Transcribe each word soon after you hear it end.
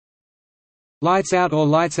Lights out or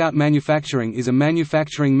lights out manufacturing is a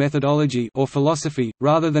manufacturing methodology or philosophy,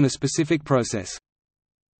 rather than a specific process.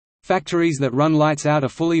 Factories that run lights out are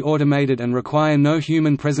fully automated and require no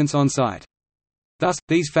human presence on site. Thus,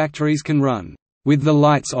 these factories can run with the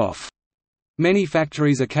lights off. Many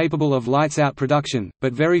factories are capable of lights out production,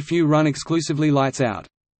 but very few run exclusively lights out.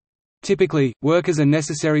 Typically, workers are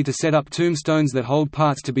necessary to set up tombstones that hold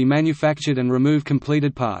parts to be manufactured and remove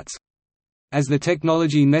completed parts. As the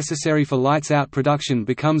technology necessary for lights-out production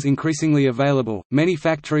becomes increasingly available, many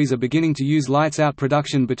factories are beginning to use lights-out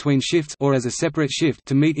production between shifts or as a separate shift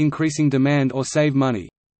to meet increasing demand or save money.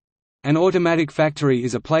 An automatic factory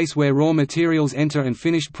is a place where raw materials enter and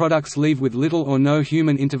finished products leave with little or no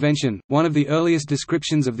human intervention. One of the earliest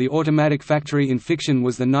descriptions of the automatic factory in fiction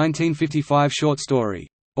was the 1955 short story,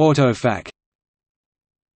 Autofac.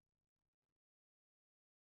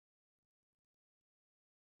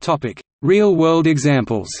 Real-world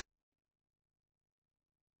examples.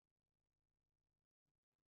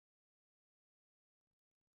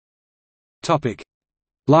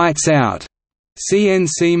 Lights out.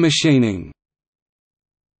 CNC machining.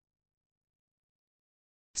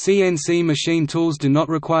 CNC machine tools do not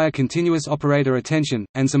require continuous operator attention,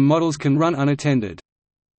 and some models can run unattended.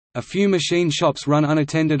 A few machine shops run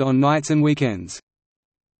unattended on nights and weekends.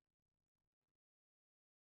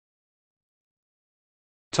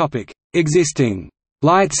 Existing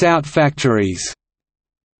lights-out factories.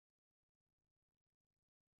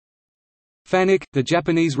 Fanuc, the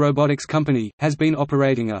Japanese robotics company, has been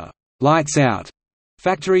operating a lights-out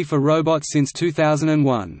factory for robots since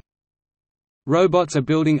 2001. Robots are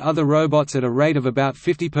building other robots at a rate of about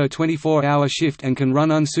 50 per 24-hour shift and can run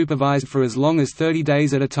unsupervised for as long as 30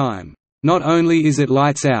 days at a time. Not only is it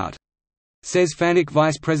lights out, says Fanuc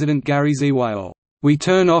Vice President Gary Zewail, we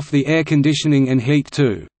turn off the air conditioning and heat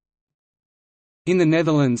too. In the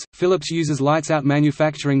Netherlands, Philips uses lights-out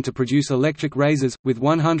manufacturing to produce electric razors, with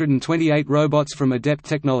 128 robots from Adept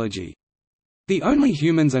Technology. The only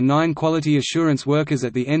humans are 9 quality assurance workers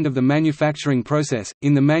at the end of the manufacturing process.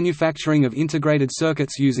 In the manufacturing of integrated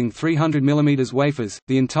circuits using 300 mm wafers,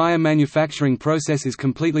 the entire manufacturing process is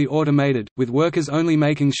completely automated, with workers only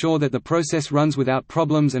making sure that the process runs without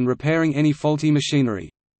problems and repairing any faulty machinery.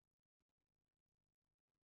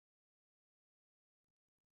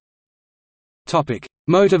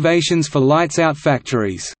 Motivations for lights-out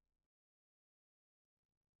factories.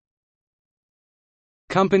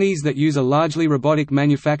 Companies that use a largely robotic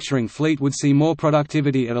manufacturing fleet would see more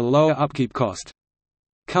productivity at a lower upkeep cost.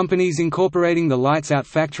 Companies incorporating the lights-out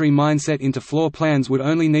factory mindset into floor plans would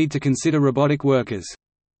only need to consider robotic workers.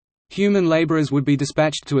 Human laborers would be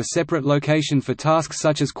dispatched to a separate location for tasks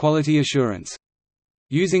such as quality assurance.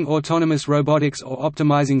 Using autonomous robotics or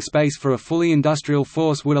optimizing space for a fully industrial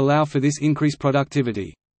force would allow for this increased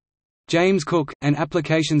productivity. James Cook, an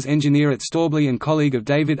applications engineer at Staubley and colleague of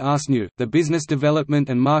David Arseneau, the business development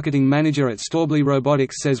and marketing manager at Staubley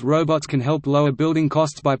Robotics, says robots can help lower building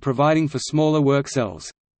costs by providing for smaller work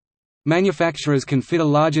cells. Manufacturers can fit a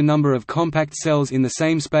larger number of compact cells in the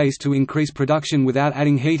same space to increase production without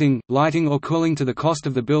adding heating, lighting or cooling to the cost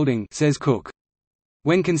of the building, says Cook.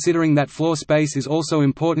 When considering that floor space is also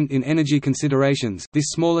important in energy considerations, this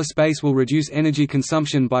smaller space will reduce energy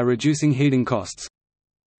consumption by reducing heating costs.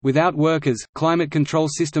 Without workers, climate control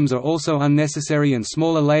systems are also unnecessary and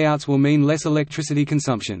smaller layouts will mean less electricity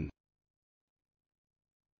consumption.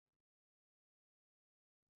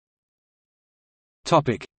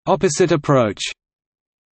 Opposite approach.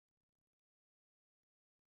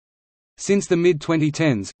 Since the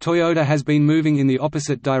mid-2010s, Toyota has been moving in the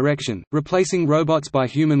opposite direction, replacing robots by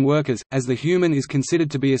human workers. As the human is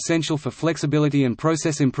considered to be essential for flexibility and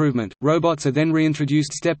process improvement, robots are then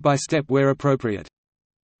reintroduced step by step where appropriate.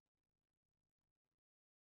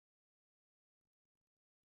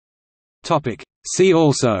 See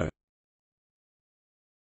also: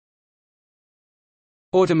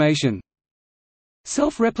 Automation,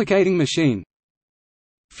 self-replicating machine,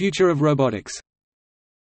 future of robotics.